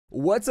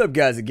What's up,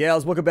 guys and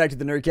gals? Welcome back to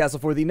the Nerd Castle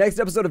for the next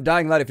episode of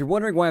Dying Light. If you're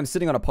wondering why I'm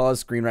sitting on a pause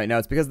screen right now,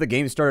 it's because the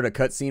game started a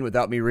cutscene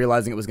without me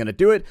realizing it was going to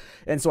do it,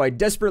 and so I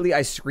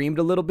screamed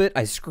a little bit.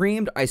 I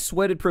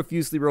sweated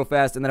profusely real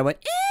fast, and then I went,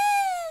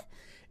 eh!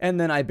 And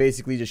then I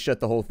basically just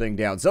shut the whole thing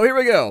down. So here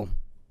we go.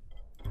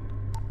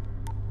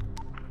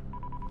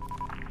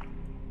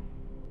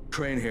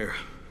 Crane here.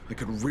 I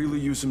could really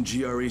use some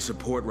GRE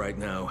support right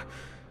now.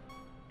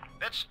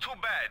 That's too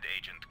bad,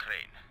 Agent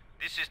Crane.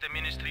 This is the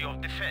Ministry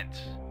of Defense.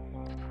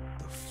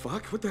 The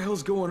fuck? What the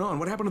hell's going on?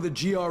 What happened to the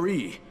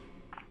GRE?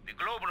 The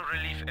global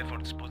relief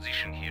efforts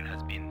position here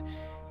has been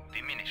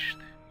diminished.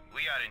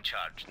 We are in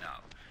charge now,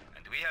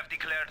 and we have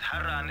declared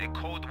Haran a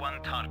Code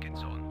 1 target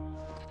zone.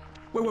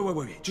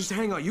 Wait. Just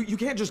hang on. You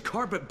can't just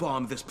carpet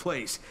bomb this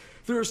place.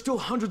 There are still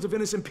hundreds of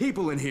innocent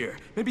people in here.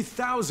 Maybe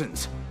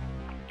thousands.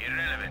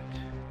 Irrelevant.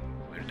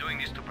 We're doing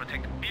this to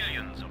protect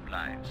billions of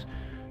lives.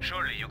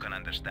 Surely you can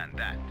understand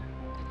that.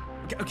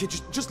 Okay,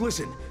 just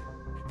listen.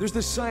 There's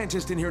this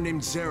scientist in here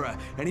named Zera,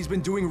 and he's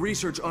been doing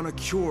research on a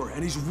cure,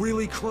 and he's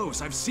really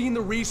close. I've seen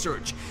the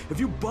research. If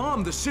you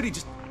bomb the city,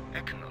 just...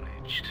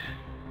 Acknowledged.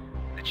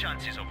 The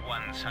chances of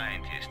one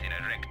scientist in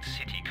a wrecked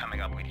city coming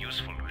up with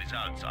useful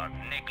results are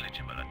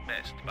negligible at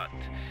best, but...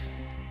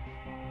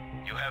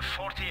 you have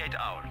 48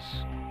 hours.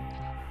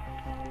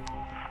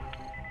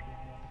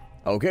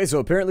 Okay, so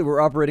apparently we're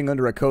operating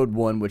under a Code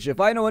 1, which if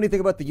I know anything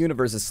about the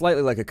universe is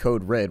slightly like a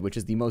Code Red, which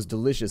is the most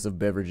delicious of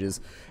beverages.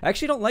 I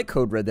actually don't like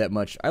Code Red that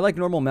much. I like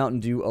normal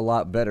Mountain Dew a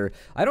lot better.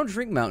 I don't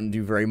drink Mountain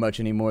Dew very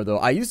much anymore, though.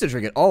 I used to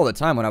drink it all the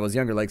time when I was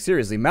younger. Like,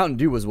 seriously, Mountain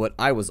Dew was what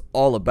I was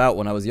all about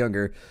when I was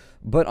younger.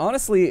 But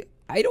honestly,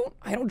 I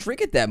don't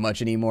drink it that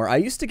much anymore. I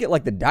used to get,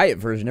 like, the diet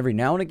version every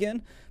now and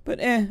again.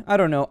 But, I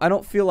don't know. I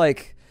don't feel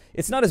like...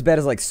 It's not as bad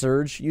as like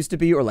Surge used to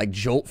be, or like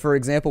Jolt, for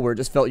example, where it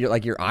just felt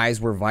like your eyes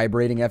were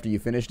vibrating after you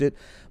finished it.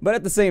 But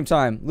at the same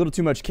time, a little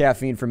too much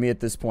caffeine for me at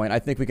this point. I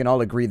think we can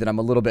all agree that I'm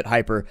a little bit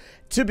hyper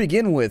to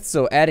begin with.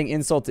 So adding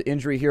insult to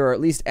injury here, or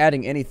at least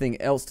adding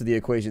anything else to the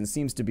equation,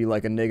 seems to be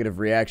like a negative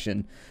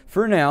reaction.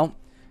 For now,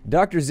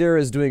 Dr. Zera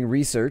is doing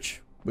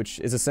research, which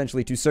is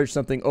essentially to search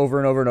something over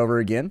and over and over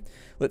again.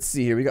 Let's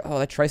see here. We go. Oh,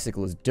 that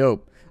tricycle is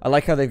dope. I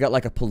like how they've got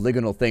like a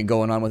polygonal thing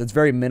going on with it. It's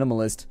very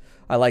minimalist.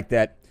 I like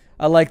that.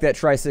 I like that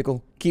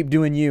tricycle. Keep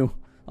doing you.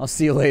 I'll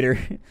see you later.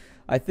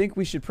 I think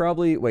we should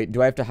probably... Wait, do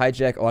I have to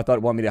hijack? Oh, I thought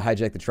it wanted me to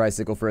hijack the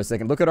tricycle for a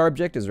second. Look at our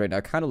objectives right now.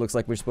 It kind of looks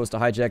like we're supposed to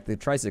hijack the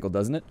tricycle,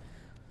 doesn't it?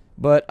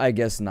 But I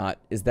guess not.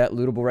 Is that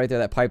lootable right there?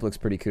 That pipe looks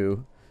pretty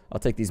cool. I'll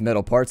take these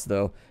metal parts,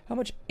 though. How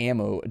much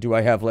ammo do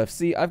I have left?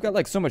 See, I've got,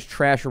 like, so much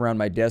trash around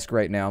my desk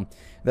right now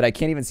that I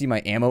can't even see my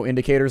ammo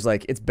indicators.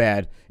 Like, it's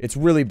bad. It's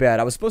really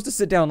bad. I was supposed to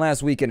sit down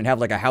last weekend and have,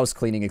 like, a house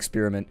cleaning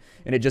experiment,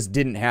 and it just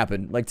didn't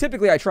happen. Like,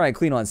 typically I try and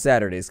clean on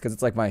Saturdays, because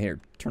it's like my hair.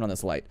 Turn on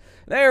this light.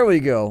 There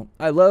we go.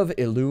 I love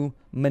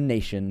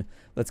illumination.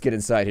 Let's get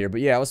inside here.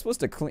 But, yeah, I was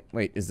supposed to clean...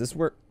 Wait, is this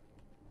where...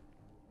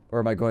 Or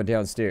am I going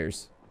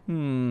downstairs?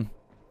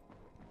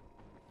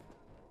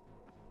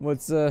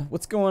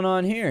 What's going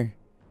on here?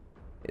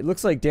 It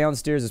looks like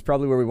downstairs is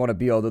probably where we want to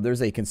be, although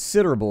there's a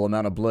considerable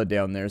amount of blood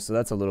down there, so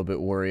that's a little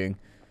bit worrying.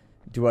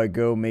 Do I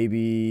go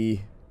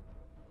maybe...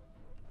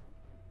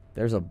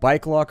 There's a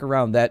bike lock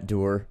around that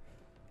door.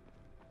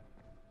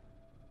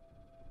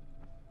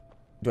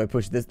 Do I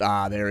push this?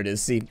 Ah, there it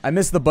is. See, I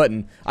missed the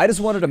button. I just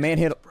wanted a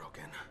manhandle...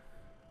 Broken.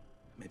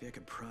 Maybe I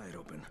could pry it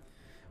open.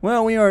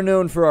 Well, we are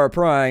known for our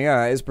prying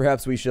eyes.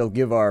 Perhaps we shall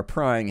give our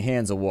prying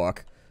hands a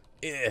walk.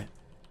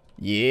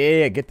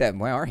 Yeah, get that.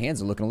 Wow, our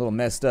hands are looking a little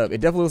messed up. It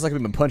definitely looks like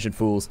we've been punching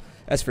fools.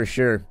 That's for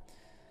sure.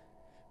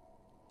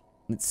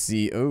 Let's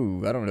see.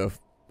 Oh, I don't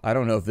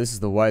know if this is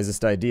the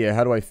wisest idea.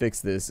 How do I fix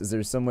this? Is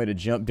there some way to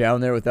jump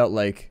down there without,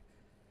 like,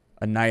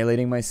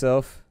 annihilating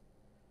myself?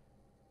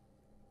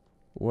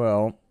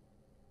 Well.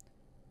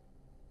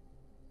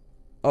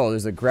 Oh,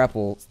 there's a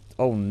grapple.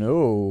 Oh,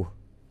 no.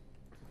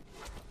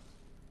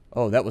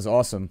 Oh, that was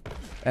awesome.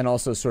 And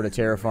also sort of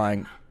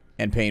terrifying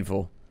and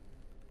painful.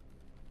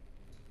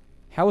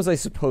 How was I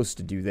supposed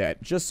to do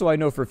that? Just so I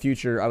know for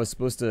future, I was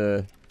supposed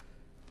to...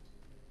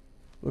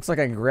 Looks like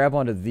I can grab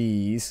onto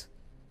these.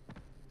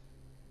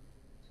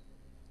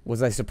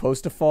 Was I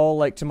supposed to fall,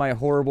 like, to my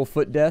horrible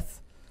foot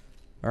death?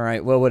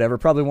 Alright, well, whatever.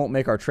 Probably won't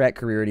make our track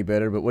career any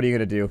better, but what are you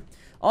gonna do?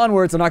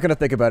 Onwards, I'm not gonna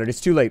think about it. It's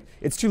too late.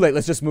 It's too late.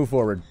 Let's just move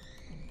forward.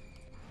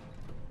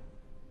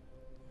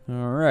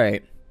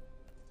 Alright.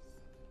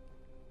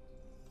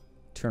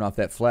 Turn off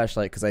that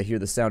flashlight, because I hear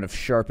the sound of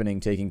sharpening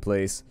taking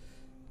place.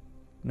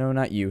 No,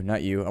 not you,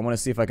 not you. I want to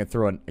see if I can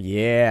throw an...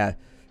 Yeah,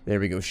 there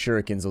we go.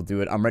 Shurikens will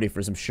do it. I'm ready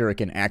for some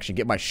shuriken action.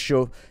 Get my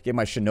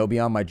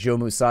Shinobi on, my Joe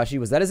Musashi.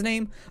 Was that his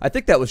name? I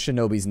think that was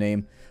Shinobi's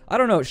name. I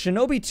don't know.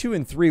 Shinobi 2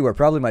 and 3 were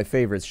probably my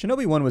favorites.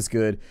 Shinobi 1 was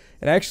good.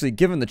 And actually,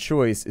 given the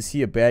choice, is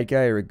he a bad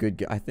guy or a good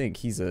guy? I think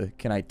he's a...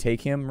 Can I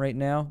take him right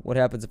now? What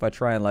happens if I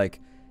try and,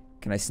 like...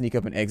 Can I sneak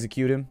up and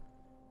execute him?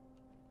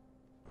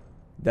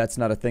 That's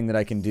not a thing that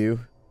I can do.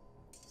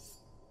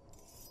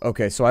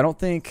 Okay, so I don't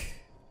think...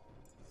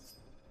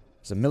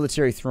 There's a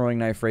military throwing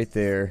knife right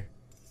there.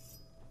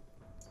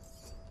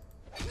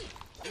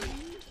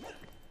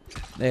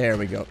 There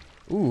we go.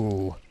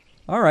 Ooh.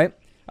 Alright.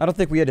 I don't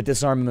think we had to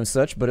disarm him as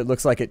such, but it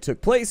looks like it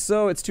took place,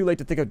 so it's too late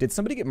to think of. Did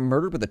somebody get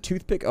murdered with a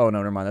toothpick? Oh, no,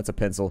 never mind. That's a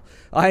pencil.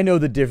 I know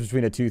the difference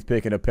between a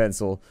toothpick and a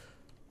pencil.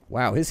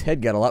 Wow, his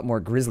head got a lot more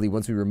grisly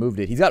once we removed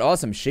it. He's got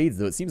awesome shades,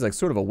 though. It seems like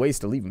sort of a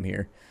waste to leave him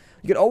here.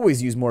 You could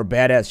always use more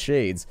badass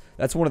shades.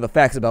 That's one of the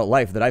facts about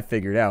life that I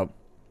figured out.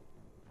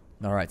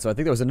 Alright, so I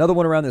think there was another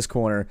one around this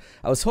corner.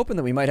 I was hoping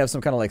that we might have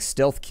some kind of like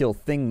stealth kill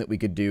thing that we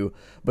could do,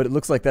 but it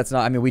looks like that's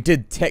not. I mean, we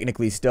did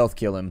technically stealth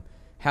kill him.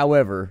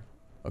 However,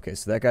 okay,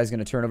 so that guy's going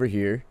to turn over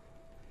here.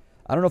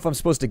 I don't know if I'm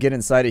supposed to get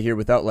inside of here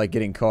without like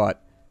getting caught.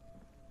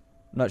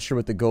 I'm not sure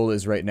what the goal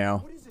is right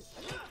now.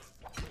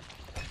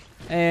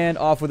 And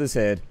off with his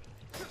head.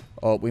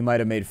 Oh, we might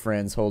have made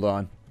friends. Hold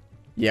on.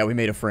 Yeah, we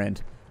made a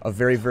friend. A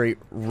very, very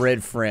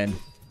red friend.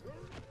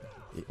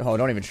 Oh,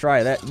 don't even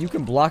try that. You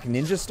can block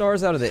ninja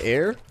stars out of the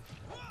air?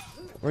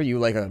 Or are you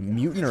like a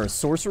mutant or a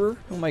sorcerer?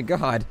 Oh my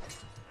god.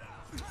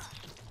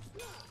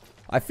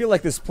 I feel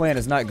like this plan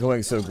is not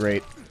going so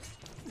great.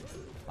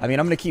 I mean,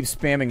 I'm going to keep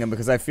spamming him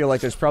because I feel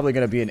like there's probably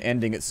going to be an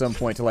ending at some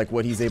point to like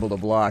what he's able to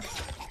block.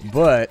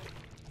 But,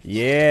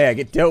 yeah,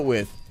 get dealt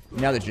with.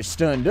 Now that you're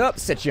stunned up,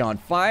 set you on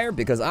fire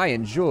because I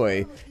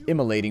enjoy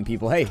immolating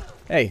people. Hey,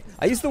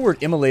 I used the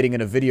word immolating in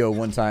a video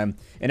one time,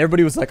 and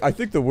everybody was like, I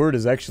think the word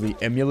is actually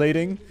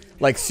emulating.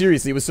 Like,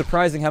 seriously, it was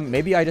surprising how,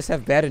 maybe I just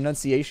have bad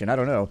enunciation, I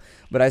don't know.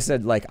 But I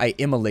said, like, I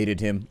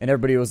immolated him, and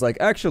everybody was like,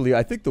 actually,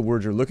 I think the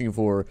word you're looking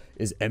for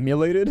is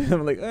emulated.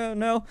 I'm like,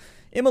 no.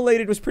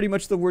 Immolated was pretty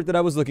much the word that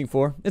I was looking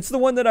for. It's the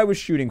one that I was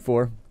shooting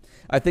for.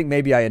 I think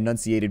maybe I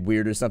enunciated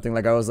weird or something,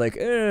 like I was like,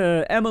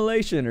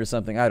 emulation or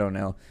something, I don't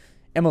know.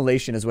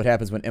 Emulation is what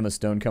happens when Emma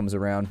Stone comes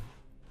around.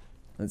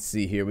 Let's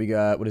see here. We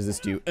got, what does this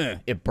do?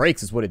 It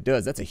breaks is what it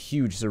does. That's a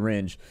huge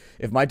syringe.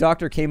 If my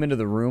doctor came into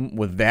the room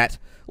with that,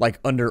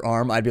 like,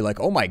 underarm, I'd be like,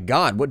 oh my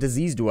god, what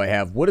disease do I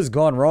have? What has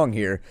gone wrong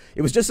here?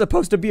 It was just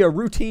supposed to be a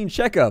routine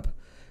checkup.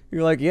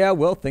 You're like, yeah,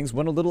 well, things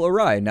went a little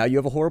awry. Now you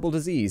have a horrible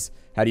disease.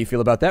 How do you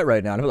feel about that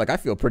right now? And I'm like, I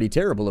feel pretty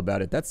terrible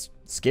about it. That's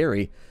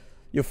scary.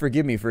 You'll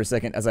forgive me for a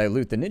second as I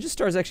loot. The ninja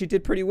stars actually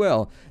did pretty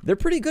well. They're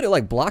pretty good at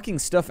like blocking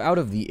stuff out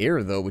of the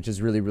air though, which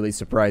is really, really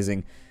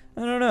surprising.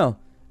 I don't know.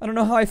 I don't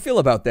know how I feel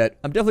about that.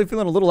 I'm definitely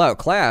feeling a little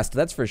outclassed,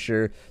 that's for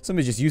sure.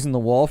 Somebody's just using the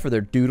wall for their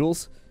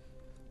doodles.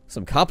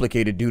 Some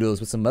complicated doodles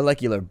with some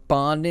molecular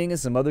bonding and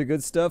some other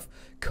good stuff.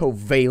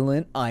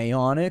 Covalent,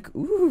 ionic.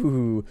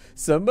 Ooh,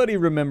 somebody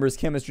remembers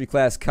chemistry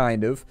class,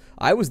 kind of.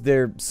 I was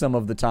there some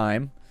of the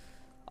time.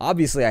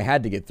 Obviously, I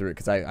had to get through it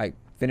because I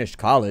finished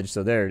college,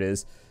 so there it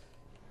is.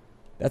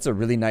 That's a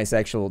really nice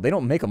actual... They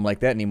don't make them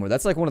like that anymore.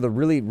 That's like one of the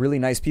really, really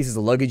nice pieces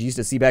of luggage you used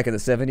to see back in the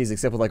 70s,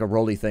 except with like a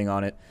rolly thing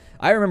on it.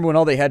 I remember when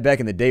all they had back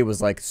in the day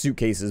was like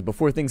suitcases,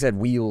 before things had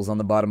wheels on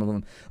the bottom of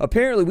them.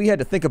 Apparently, we had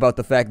to think about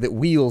the fact that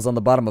wheels on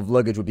the bottom of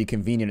luggage would be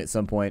convenient at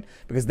some point,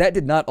 because that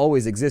did not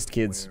always exist,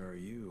 kids. Where are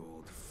you,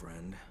 old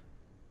friend?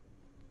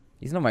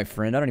 He's not my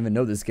friend. I don't even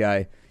know this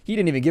guy. He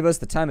didn't even give us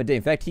the time of day.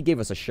 In fact, he gave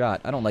us a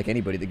shot. I don't like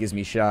anybody that gives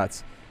me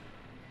shots.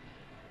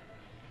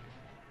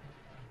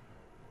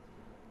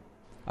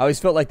 I always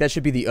felt like that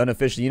should be the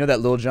unofficial. You know that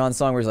Lil Jon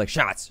song where he's like,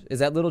 shots? Is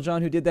that Lil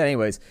Jon who did that?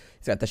 Anyways,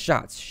 he's got the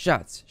shots,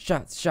 shots,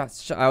 shots,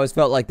 shots, shots. I always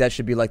felt like that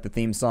should be like the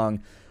theme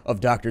song of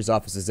doctors'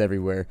 offices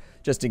everywhere,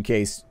 just in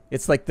case.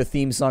 It's like the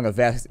theme song of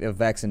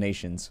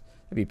vaccinations.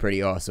 That'd be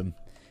pretty awesome.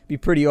 Be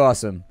pretty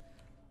awesome.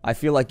 I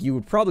feel like you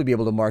would probably be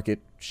able to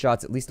market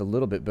shots at least a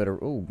little bit better.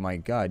 Oh my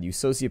god, you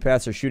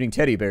sociopaths are shooting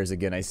teddy bears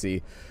again, I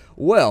see.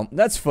 Well,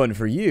 that's fun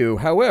for you.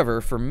 However,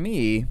 for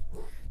me,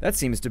 that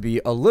seems to be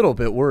a little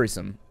bit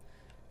worrisome.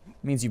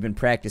 Means you've been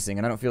practicing,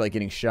 and I don't feel like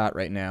getting shot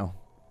right now.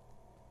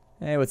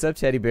 Hey, what's up,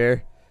 teddy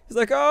bear? He's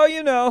like, oh,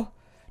 you know,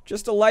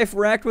 just a life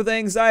racked with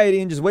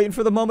anxiety and just waiting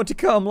for the moment to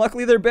come.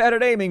 Luckily, they're bad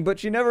at aiming,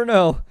 but you never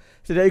know.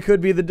 Today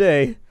could be the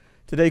day.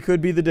 Today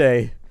could be the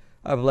day.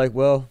 I'm like,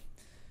 well,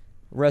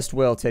 rest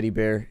well, teddy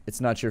bear.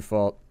 It's not your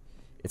fault.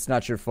 It's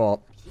not your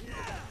fault.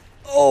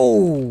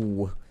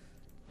 Oh!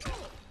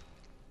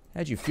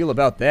 How'd you feel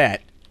about that?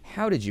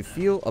 How did you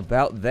feel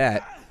about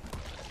that?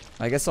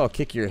 I guess I'll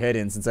kick your head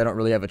in since I don't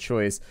really have a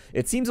choice.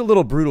 It seems a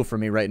little brutal for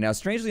me right now.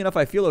 Strangely enough,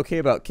 I feel okay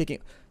about kicking...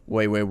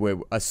 Wait.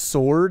 A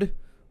sword?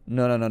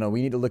 No.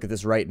 We need to look at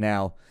this right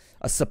now.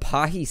 A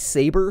Sipahi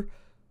saber?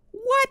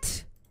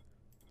 What?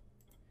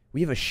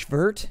 We have a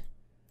Schwert?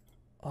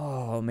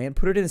 Oh, man.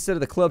 Put it in instead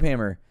of the club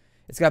hammer.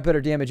 It's got better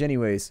damage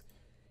anyways.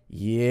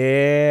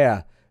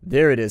 Yeah.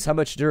 There it is. How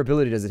much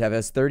durability does it have? It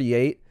has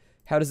 38.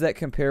 How does that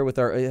compare with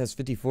our... It has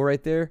 54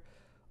 right there.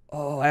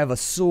 Oh, I have a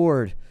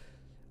sword.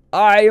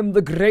 I am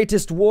the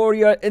greatest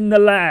warrior in the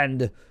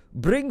land.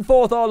 Bring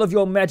forth all of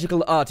your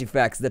magical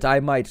artifacts that I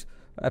might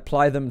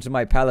apply them to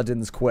my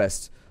paladin's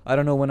quest. I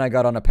don't know when I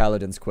got on a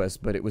paladin's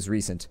quest, but it was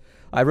recent.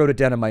 I wrote it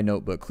down in my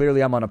notebook.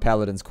 Clearly, I'm on a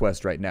paladin's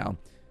quest right now.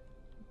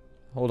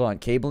 Hold on.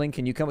 Cabling,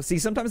 can you come? See,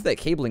 sometimes that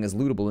cabling is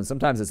lootable, and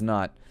sometimes it's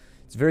not.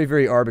 It's very,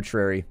 very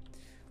arbitrary.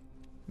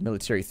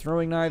 Military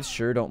throwing knives.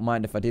 Sure, don't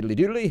mind if I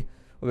diddly-doodly.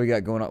 What do we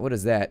got going on? What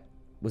is that?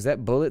 Was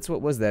that bullets?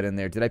 What was that in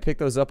there? Did I pick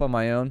those up on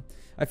my own?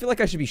 I feel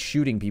like I should be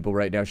shooting people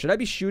right now. Should I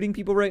be shooting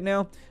people right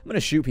now? I'm gonna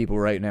shoot people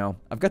right now.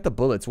 I've got the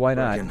bullets. Why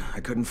not? I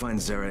couldn't find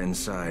Zera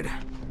inside.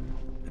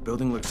 The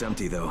building looks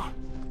empty, though.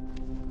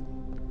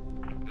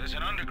 There's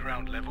an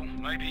underground level.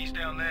 Maybe he's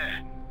down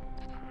there.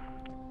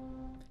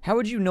 How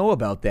would you know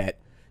about that?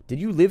 Did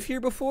you live here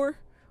before?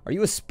 Are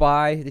you a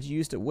spy? Did you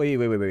used to...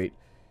 Wait.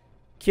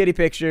 Kitty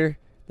picture.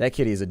 That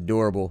kitty is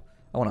adorable.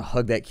 I want to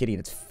hug that kitty in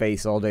its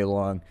face all day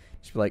long.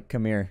 Just be like,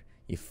 come here,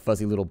 you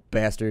fuzzy little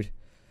bastard.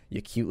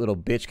 You cute little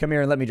bitch. Come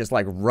here and let me just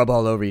like rub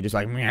all over you. Just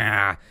like,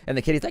 meow. And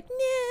the kitty's like,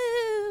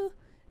 no.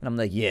 And I'm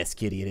like, yes,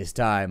 kitty, it is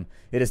time.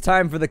 It is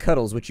time for the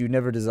cuddles, which you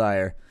never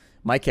desire.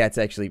 My cat's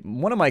actually,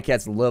 one of my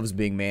cats loves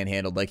being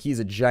manhandled. Like, he's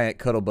a giant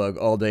cuddle bug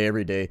all day,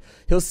 every day.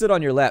 He'll sit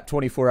on your lap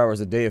 24 hours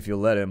a day if you'll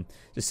let him.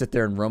 Just sit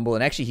there and rumble.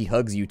 And actually, he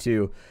hugs you,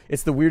 too.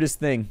 It's the weirdest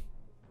thing.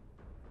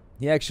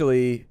 He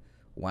actually,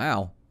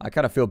 wow. I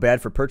kind of feel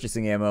bad for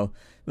purchasing ammo.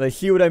 Like,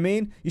 see what I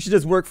mean? You should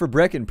just work for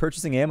Brecken.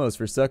 Purchasing ammos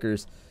for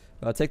suckers.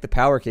 I'll take the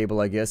power cable,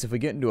 I guess. If we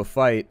get into a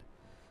fight,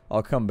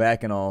 I'll come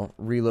back and I'll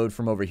reload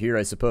from over here,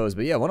 I suppose.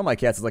 But yeah, one of my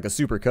cats is like a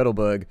super cuddle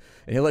bug,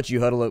 and he'll let you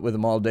huddle it with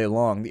him all day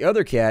long. The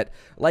other cat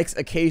likes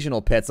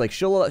occasional pets. Like,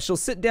 she'll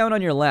sit down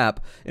on your lap,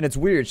 and it's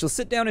weird. She'll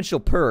sit down and she'll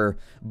purr,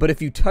 but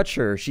if you touch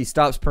her, she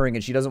stops purring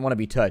and she doesn't want to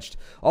be touched.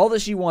 All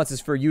that she wants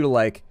is for you to,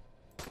 like...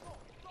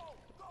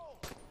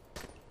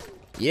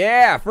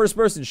 Yeah,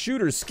 first-person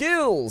shooter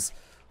skills!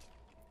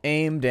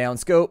 Aim, down,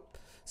 scope,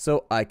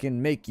 so I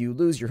can make you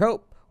lose your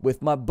hope.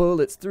 With my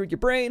bullets through your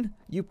brain,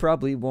 you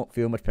probably won't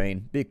feel much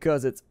pain,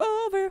 because it's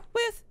over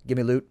with. Give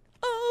me loot.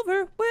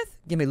 Over with.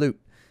 Give me loot.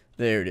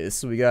 There it is.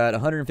 So we got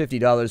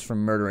 $150 from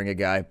murdering a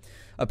guy.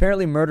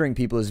 Apparently murdering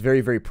people is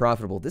very, very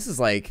profitable. This is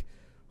like,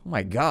 oh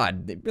my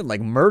god, they've been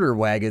like murder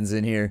wagons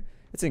in here.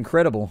 It's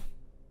incredible.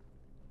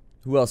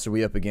 Who else are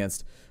we up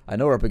against? I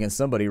know we're up against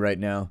somebody right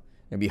now.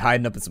 Gonna be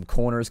hiding up in some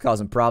corners,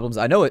 causing problems.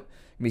 I know it.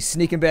 Gonna be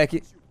sneaking back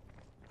in.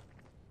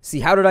 See,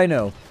 how did I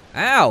know?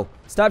 Ow!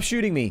 Stop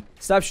shooting me.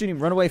 Stop shooting.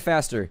 Run away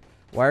faster.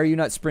 Why are you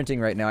not sprinting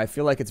right now? I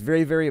feel like it's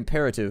very, very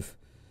imperative.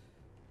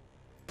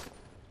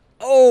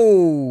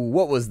 Oh!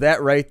 What was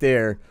that right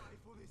there?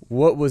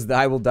 What was the...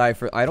 I will die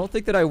for... I don't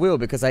think that I will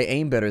because I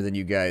aim better than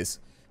you guys.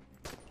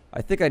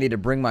 I think I need to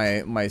bring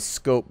my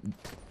scope...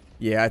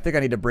 Yeah, I think I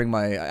need to bring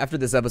my... After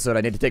this episode,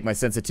 I need to take my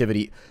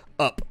sensitivity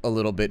up a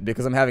little bit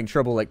because I'm having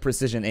trouble, like,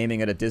 precision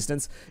aiming at a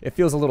distance. It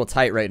feels a little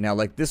tight right now.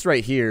 Like, this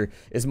right here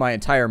is my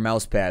entire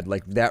mouse pad.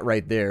 Like, that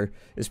right there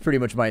is pretty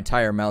much my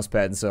entire mouse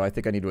pad, and so I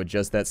think I need to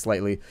adjust that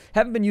slightly.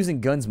 Haven't been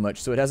using guns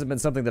much, so it hasn't been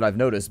something that I've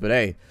noticed, but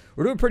hey,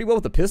 we're doing pretty well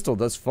with the pistol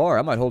thus far.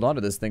 I might hold on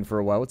to this thing for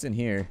a while. What's in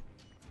here?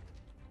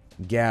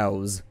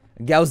 Gauze.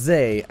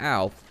 Gauze.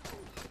 Ow.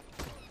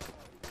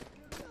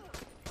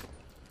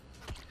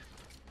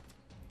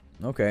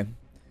 Okay.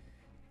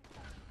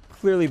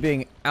 Clearly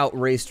being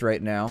outraced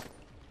right now.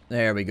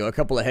 There we go. A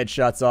couple of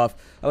headshots off.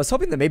 I was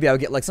hoping that maybe I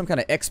would get like some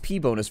kind of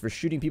XP bonus for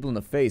shooting people in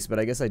the face, but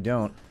I guess I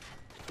don't.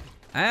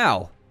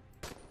 Ow!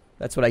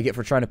 That's what I get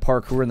for trying to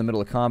parkour in the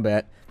middle of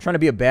combat. I'm trying to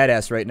be a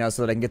badass right now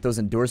so that I can get those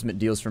endorsement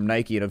deals from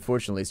Nike, and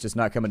unfortunately it's just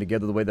not coming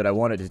together the way that I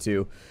wanted it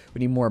to. We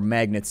need more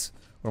magnets,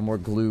 or more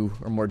glue,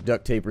 or more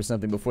duct tape or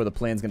something before the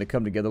plan's gonna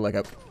come together like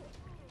a...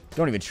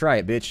 Don't even try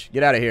it, bitch.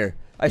 Get out of here.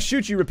 I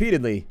shoot you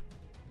repeatedly.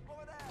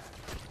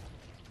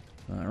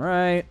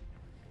 Alright.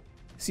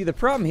 See, the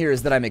problem here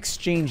is that I'm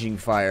exchanging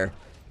fire.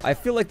 I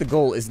feel like the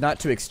goal is not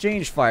to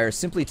exchange fire,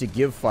 simply to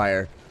give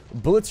fire.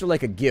 Bullets are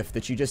like a gift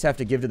that you just have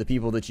to give to the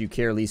people that you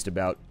care least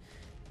about.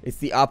 It's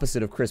the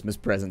opposite of Christmas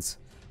presents.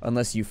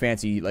 Unless you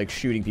fancy, like,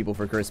 shooting people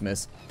for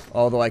Christmas.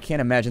 Although I can't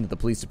imagine that the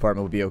police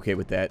department would be okay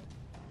with that.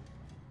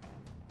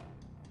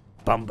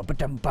 I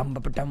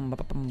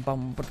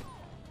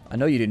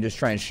know you didn't just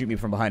try and shoot me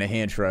from behind a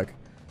hand truck.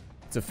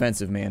 It's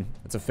offensive, man.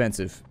 It's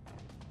offensive.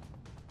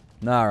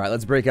 Alright,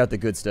 let's break out the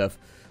good stuff.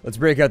 Let's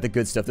break out the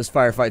good stuff. This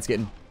firefight's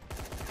getting...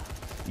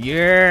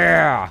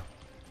 Yeah!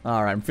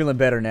 Alright, I'm feeling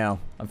better now.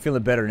 I'm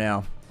feeling better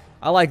now.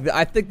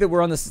 I think that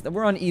we're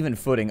on even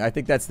footing. I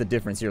think that's the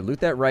difference here.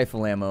 Loot that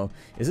rifle ammo.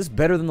 Is this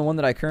better than the one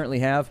that I currently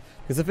have?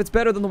 Because if it's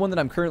better than the one that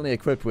I'm currently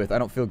equipped with, I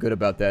don't feel good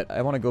about that.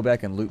 I want to go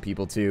back and loot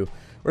people too.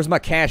 Where's my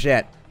cash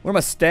at? Where are my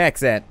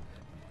stacks at?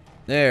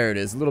 There it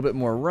is. A little bit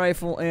more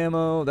rifle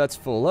ammo. That's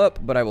full up,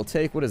 but I will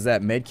take... What is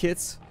that? Med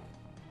kits?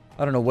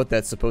 I don't know what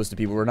that's supposed to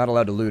be, but we're not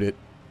allowed to loot it.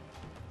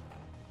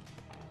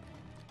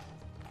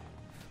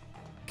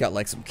 Got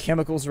like some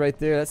chemicals right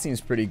there. That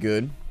seems pretty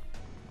good.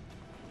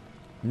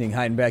 Anything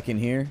hiding back in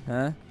here,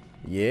 huh?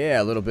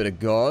 Yeah, a little bit of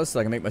gauze, so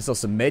I can make myself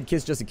some med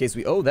kits just in case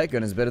we... Oh, that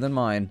gun is better than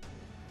mine.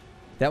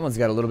 That one's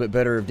got a little bit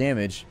better of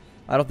damage.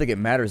 I don't think it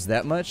matters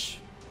that much.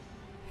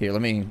 Here,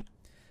 let me...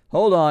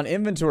 Hold on,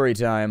 inventory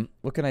time.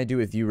 What can I do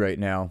with you right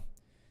now?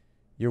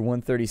 You're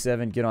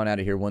 137. Get on out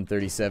of here,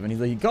 137. He's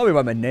like, you call me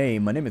by my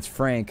name. My name is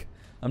Frank.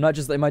 I'm not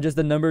just... Am I just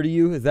a number to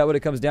you? Is that what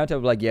it comes down to?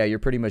 I'm like, yeah, you're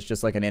pretty much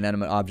just like an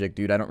inanimate object,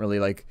 dude. I don't really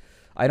like...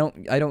 I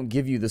don't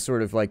give you the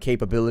sort of like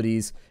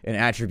capabilities and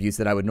attributes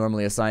that I would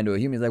normally assign to a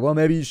human. He's like, well,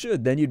 maybe you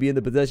should. Then you'd be in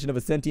the possession of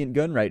a sentient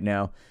gun right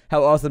now.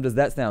 How awesome does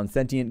that sound?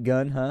 Sentient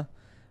gun, huh?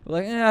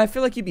 Like, I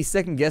feel like you'd be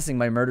second-guessing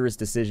my murderous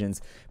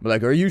decisions. But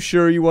like, are you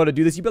sure you want to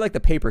do this? You'd be like the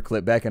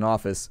paperclip back in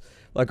Office.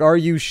 Like, are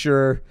you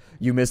sure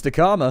you missed a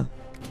comma?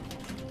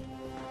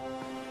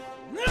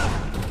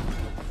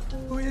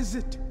 Who is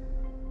it?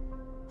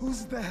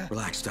 Who's there?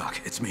 Relax,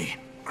 Doc. It's me.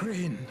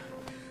 Crane.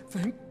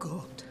 Thank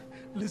God.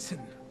 Listen,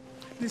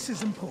 this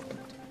is important.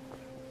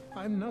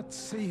 I'm not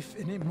safe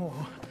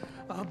anymore,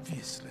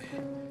 obviously.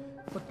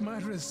 But my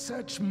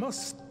research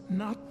must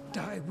not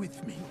die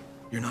with me.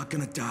 You're not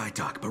gonna die,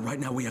 Doc, but right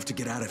now we have to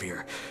get out of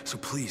here. So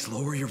please,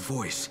 lower your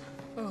voice.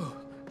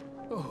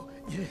 Oh,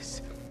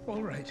 yes.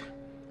 All right.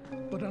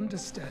 But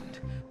understand,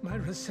 my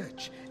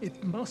research,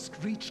 it must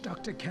reach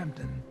Dr.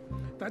 Camden.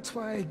 That's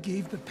why I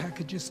gave the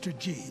packages to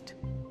Jade.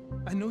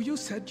 I know you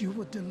said you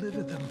would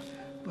deliver them,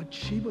 but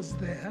she was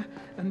there,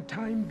 and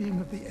time being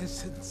of the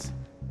essence.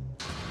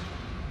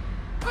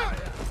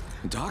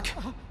 Doc?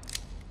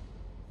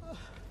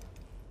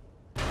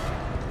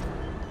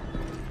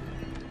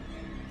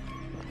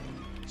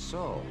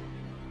 So,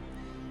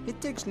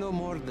 it takes no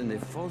more than a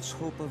false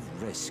hope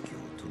of rescue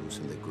to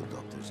loosen the good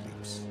doctor's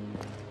lips.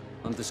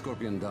 Hunt the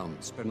Scorpion down.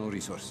 Spare no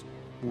resource.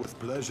 With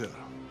pleasure.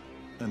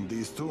 And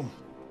these two?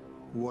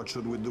 What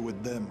should we do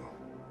with them?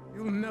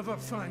 You'll never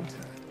find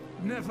her.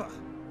 Never.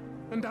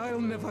 And I'll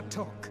never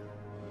talk.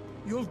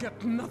 You'll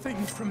get nothing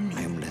from me.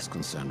 I am less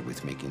concerned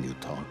with making you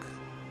talk,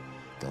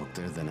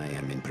 Doctor, than I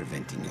am in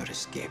preventing your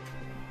escape.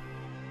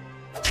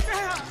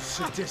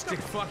 Sadistic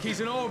fuck, he's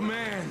an old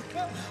man.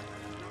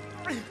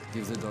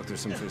 Give the doctor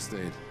some first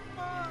aid.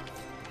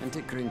 And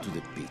take Crane to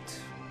the pit.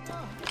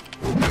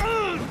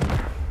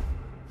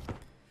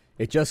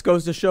 It just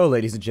goes to show,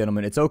 ladies and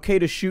gentlemen, it's okay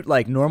to shoot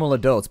like normal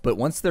adults, but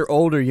once they're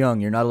old or young,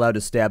 you're not allowed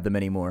to stab them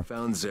anymore.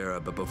 Found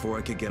Zera, but before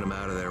I could get him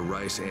out of there,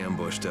 Rais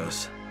ambushed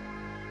us.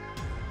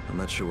 I'm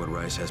not sure what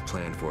Rais has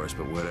planned for us,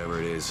 but whatever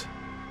it is,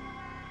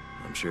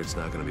 I'm sure it's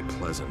not going to be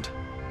pleasant.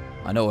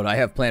 I know what I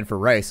have planned for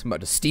Rais. I'm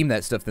about to steam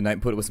that stuff tonight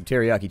and put it with some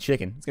teriyaki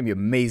chicken. It's going to be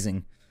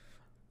amazing.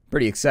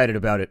 Pretty excited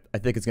about it. I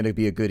think it's going to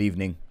be a good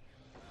evening.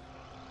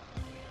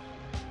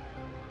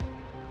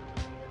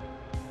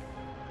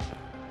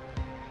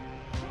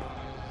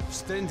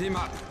 Stand him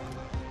up.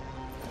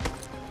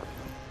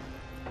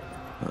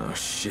 Oh,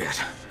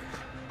 shit.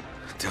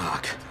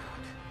 Doc.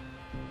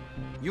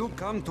 You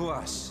come to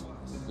us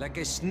like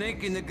a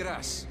snake in the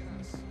grass.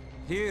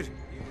 Here,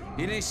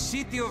 in a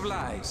city of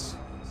lies.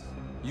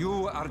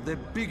 You are the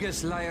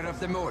biggest liar of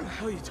them all. What the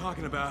hell are you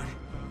talking about?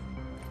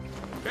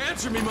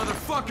 Answer me,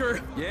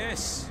 motherfucker!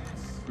 Yes,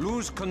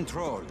 lose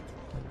control.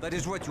 That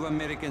is what you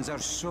Americans are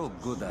so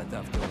good at,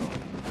 after all.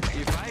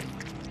 If I...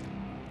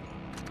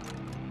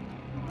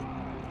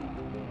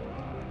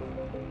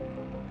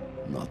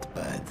 Not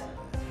bad.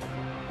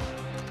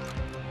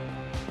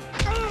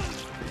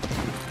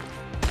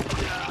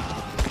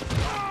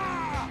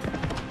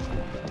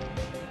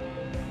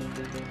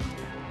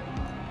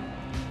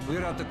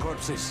 Clear out the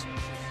corpses.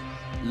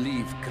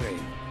 Leave Crane.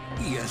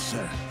 Yes,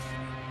 sir.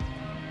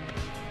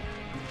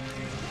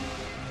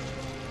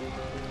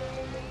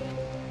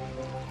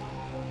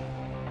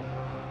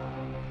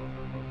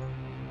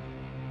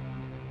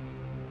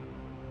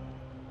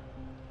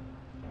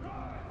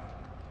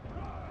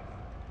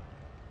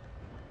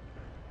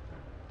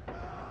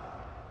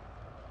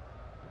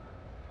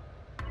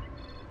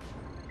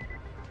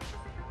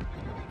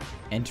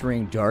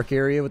 Entering dark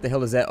area? What the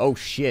hell is that? Oh,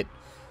 shit.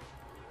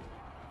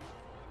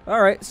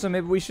 Alright, so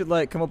maybe we should,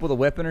 like, come up with a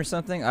weapon or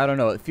something? I don't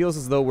know. It feels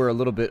as though we're a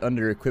little bit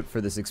under-equipped for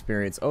this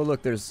experience. Oh,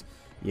 look, there's...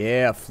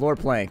 Yeah, floor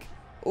plank.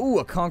 Ooh,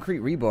 a concrete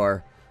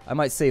rebar. I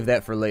might save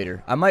that for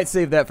later.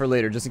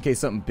 Just in case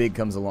something big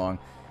comes along.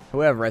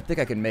 However, I think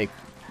I can make...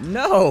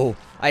 No!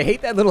 I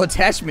hate that little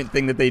attachment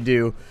thing that they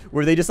do,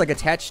 where they just, like,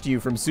 attach to you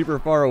from super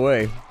far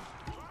away.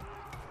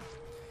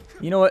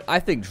 You know what? I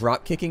think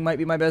drop kicking might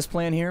be my best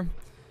plan here.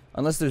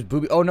 Unless there's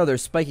booby... Oh, no,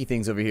 there's spiky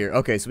things over here.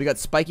 Okay, so we got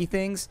spiky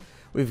things.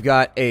 We've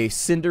got a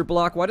cinder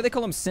block. Why do they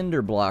call them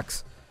cinder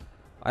blocks?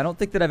 I don't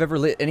think that I've ever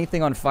lit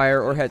anything on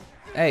fire or had...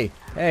 Hey,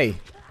 hey.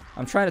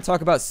 I'm trying to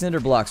talk about cinder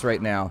blocks right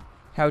now.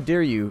 How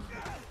dare you?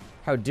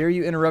 How dare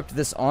you interrupt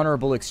this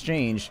honorable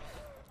exchange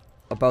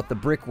about the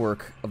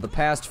brickwork of the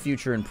past,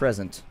 future, and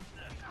present?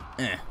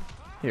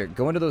 Here,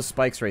 go into those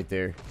spikes right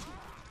there.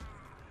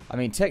 I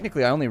mean,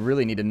 technically, I only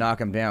really need to knock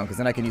them down, because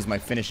then I can use my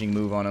finishing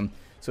move on them.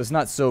 So it's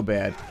not so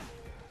bad.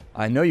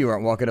 I know you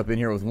aren't walking up in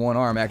here with one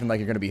arm acting like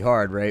you're going to be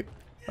hard, right?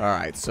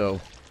 Alright, so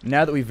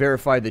now that we've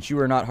verified that you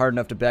are not hard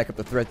enough to back up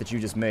the threat that you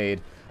just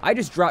made, I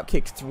just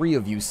drop-kicked 3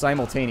 of you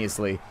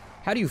simultaneously.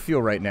 How do you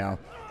feel right now?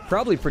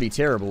 Probably pretty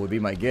terrible would be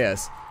my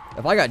guess.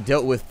 If I got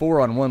dealt with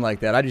 4-on-1 like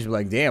that, I'd just be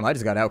like, damn, I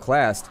just got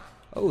outclassed.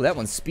 Oh, that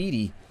one's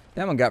speedy.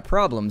 That one got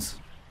problems.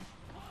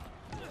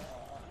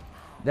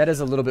 That is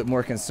a little bit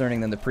more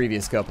concerning than the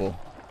previous couple.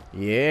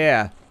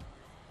 Yeah.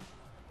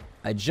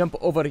 I jump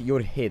over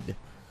your head.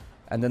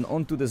 And then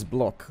onto this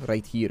block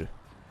right here.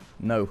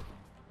 No.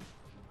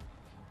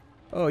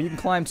 Oh, you can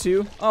climb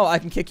too? Oh, I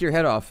can kick your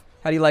head off.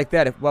 How do you like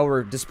that while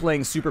we're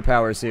displaying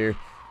superpowers here?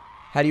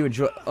 How do you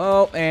enjoy...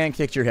 Oh, and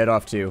kicked your head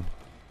off too.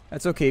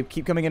 That's okay.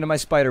 Keep coming into my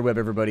spider web,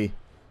 everybody.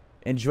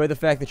 Enjoy the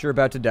fact that you're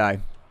about to die.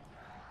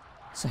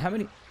 So how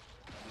many...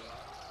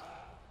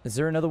 Is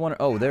there another one?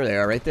 Oh, there they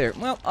are, right there.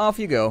 Well, off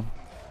you go.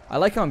 I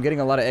like how I'm getting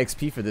a lot of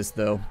XP for this,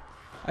 though.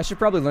 I should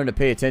probably learn to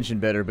pay attention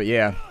better, but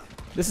yeah.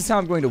 This is how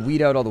I'm going to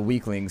weed out all the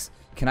weaklings.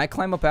 Can I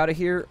climb up out of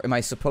here? Am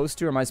I supposed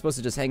to, or am I supposed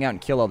to just hang out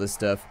and kill all this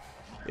stuff?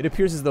 It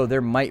appears as though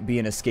there might be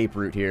an escape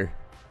route here.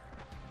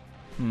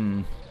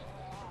 Well,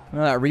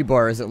 that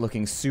rebar isn't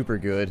looking super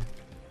good.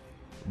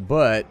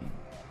 But...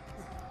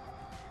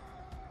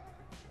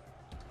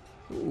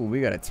 Ooh,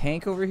 we got a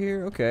tank over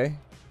here? Okay.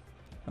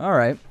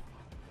 Alright.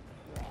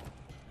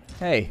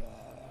 Hey.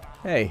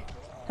 Hey.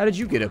 How did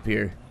you get up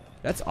here?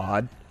 That's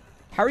odd.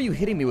 How are you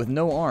hitting me with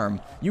no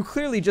arm? You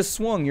clearly just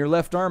swung your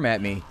left arm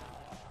at me.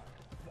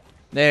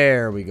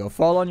 There we go.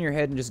 Fall on your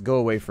head and just go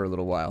away for a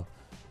little while.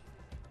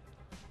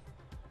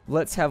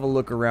 Let's have a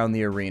look around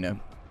the arena.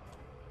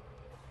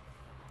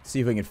 See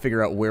if we can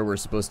figure out where we're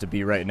supposed to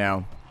be right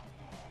now.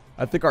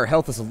 I think our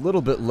health is a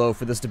little bit low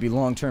for this to be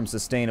long-term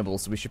sustainable,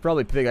 so we should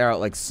probably figure out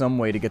like some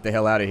way to get the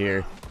hell out of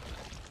here.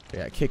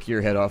 Yeah, kick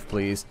your head off,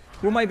 please.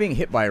 Who am I being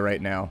hit by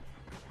right now?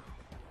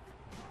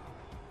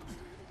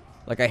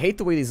 Like, I hate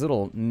the way these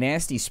little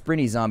nasty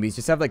sprinty zombies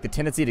just have like the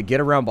tendency to get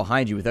around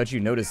behind you without you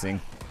noticing.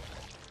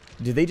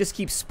 Do they just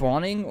keep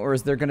spawning, or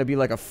is there going to be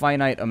like a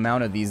finite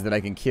amount of these that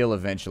I can kill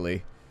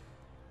eventually?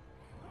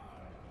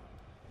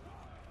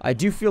 I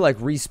do feel like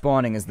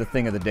respawning is the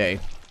thing of the day.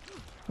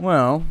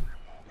 Well...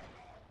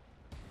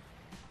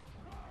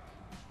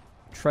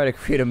 Try to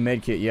create a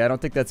medkit. Yeah, I don't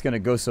think that's going to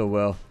go so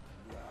well.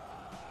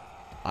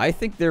 I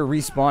think they're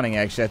respawning,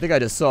 actually. I think I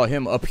just saw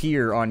him up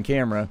here on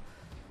camera.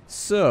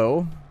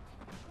 So...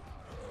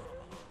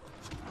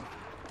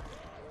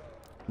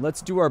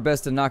 let's do our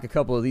best to knock a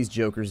couple of these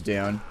jokers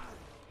down.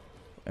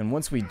 And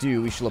once we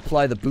do, we shall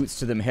apply the boots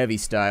to them heavy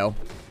style.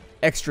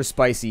 Extra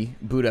spicy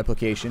boot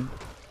application.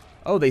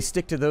 Oh, they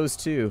stick to those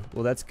too.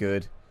 Well, that's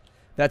good.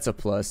 That's a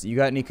plus. You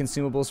got any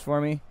consumables for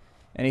me?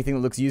 Anything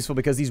that looks useful?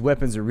 Because these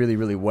weapons are really,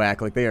 really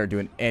whack. Like, they aren't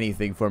doing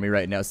anything for me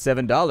right now.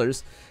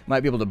 $7.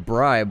 Might be able to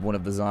bribe one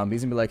of the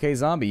zombies and be like, hey,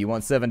 zombie, you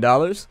want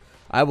 $7?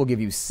 I will give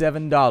you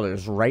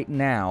 $7 right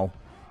now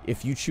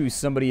if you choose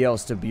somebody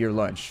else to be your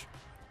lunch.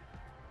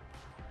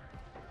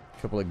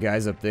 Couple of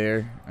guys up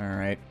there.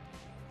 Alright.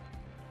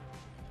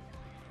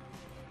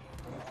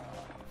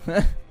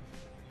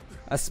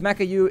 I smack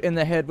you in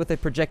the head with a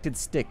projected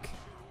stick.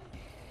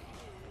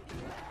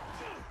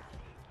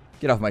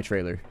 Get off my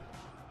trailer.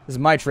 This is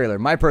my trailer.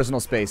 My personal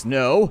space.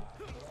 No!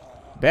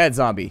 Bad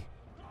zombie.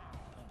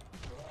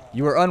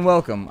 You are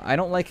unwelcome. I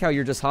don't like how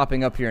you're just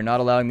hopping up here and not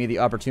allowing me the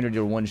opportunity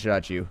to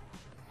one-shot you.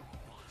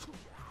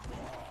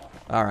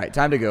 Alright,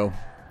 time to go.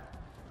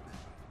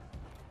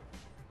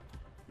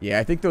 Yeah,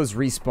 I think those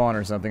respawn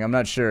or something. I'm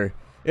not sure.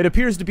 It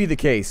appears to be the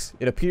case.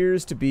 It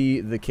appears to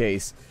be the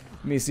case.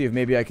 Let me see if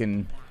maybe I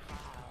can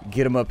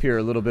get them up here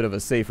a little bit of a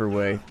safer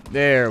way.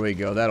 There we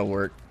go. That'll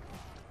work.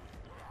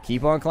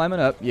 Keep on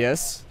climbing up.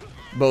 Yes.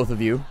 Both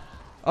of you.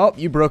 Oh,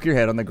 you broke your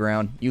head on the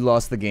ground. You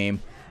lost the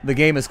game. The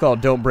game is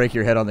called Don't Break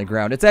Your Head on the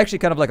Ground. It's actually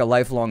kind of like a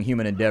lifelong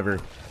human endeavor.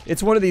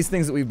 It's one of these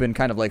things that we've been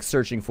kind of like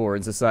searching for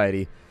in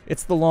society.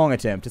 It's the long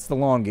attempt. It's the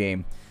long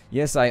game.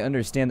 Yes, I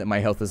understand that my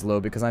health is low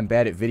because I'm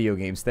bad at video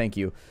games. Thank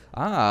you.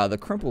 Ah, the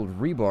crumpled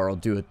rebar will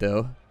do it,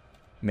 though.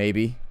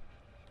 Maybe.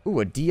 Ooh,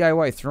 a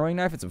DIY throwing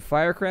knife and some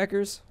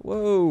firecrackers?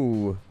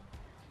 Whoa.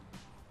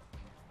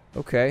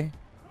 Okay.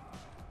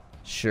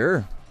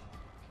 Sure.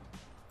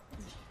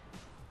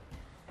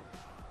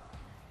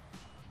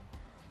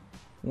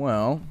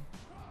 Well,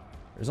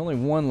 there's only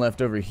one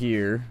left over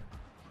here.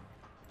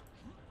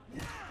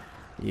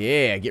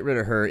 Yeah, get rid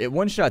of her. It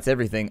one-shots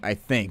everything, I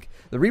think.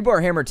 The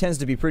rebar hammer tends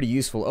to be pretty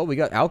useful. Oh, we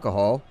got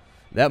alcohol.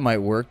 That might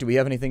work. Do we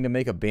have anything to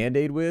make a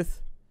band-aid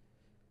with?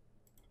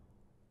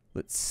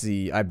 Let's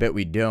see. I bet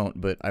we don't,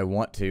 but I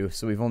want to.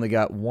 So we've only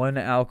got one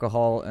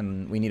alcohol,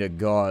 and we need a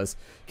gauze.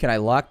 Can I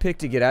lockpick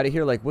to get out of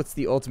here? Like, what's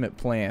the ultimate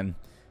plan?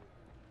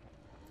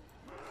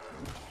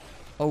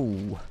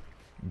 Oh.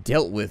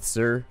 Dealt with,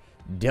 sir.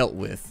 Dealt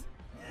with.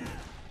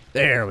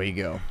 There we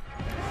go.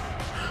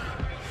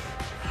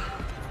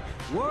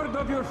 Word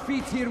of your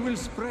feet here will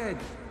spread.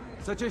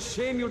 Such a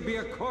shame you'll be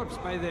a corpse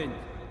by then.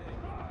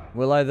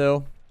 Will I,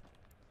 though?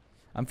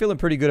 I'm feeling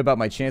pretty good about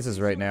my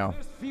chances right now.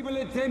 First feeble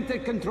attempt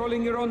at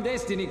controlling your own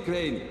destiny,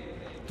 Crane.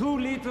 Too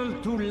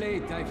little, too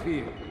late, I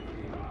fear.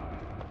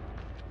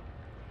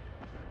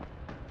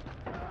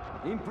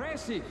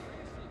 Impressive.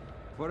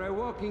 For a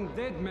walking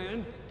dead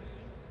man.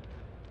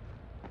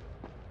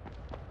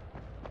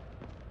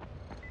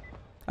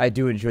 I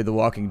do enjoy The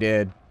Walking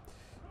Dead.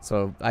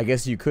 So, I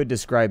guess you could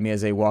describe me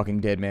as a Walking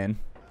Dead man.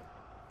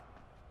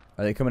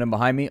 Are they coming in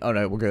behind me? Oh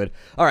no, we're good.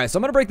 Alright, so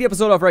I'm going to break the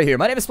episode off right here.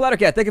 My name is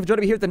Splattercat. Thank you for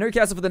joining me here at the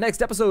Nerdcastle for the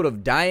next episode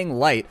of Dying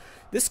Light.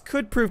 This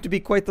could prove to be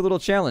quite the little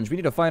challenge. We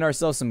need to find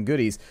ourselves some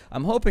goodies.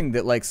 I'm hoping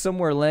that, like,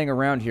 somewhere laying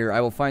around here,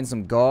 I will find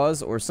some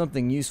gauze or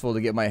something useful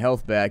to get my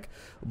health back.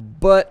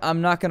 But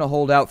I'm not going to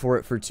hold out for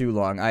it for too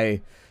long.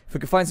 If we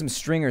could find some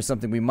string or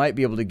something, we might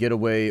be able to get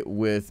away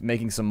with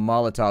making some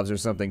Molotovs or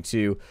something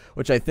too,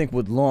 which I think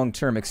would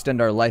long-term extend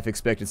our life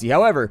expectancy.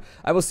 However,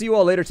 I will see you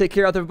all later. Take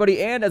care out there,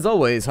 everybody, and as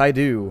always,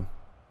 hi-do.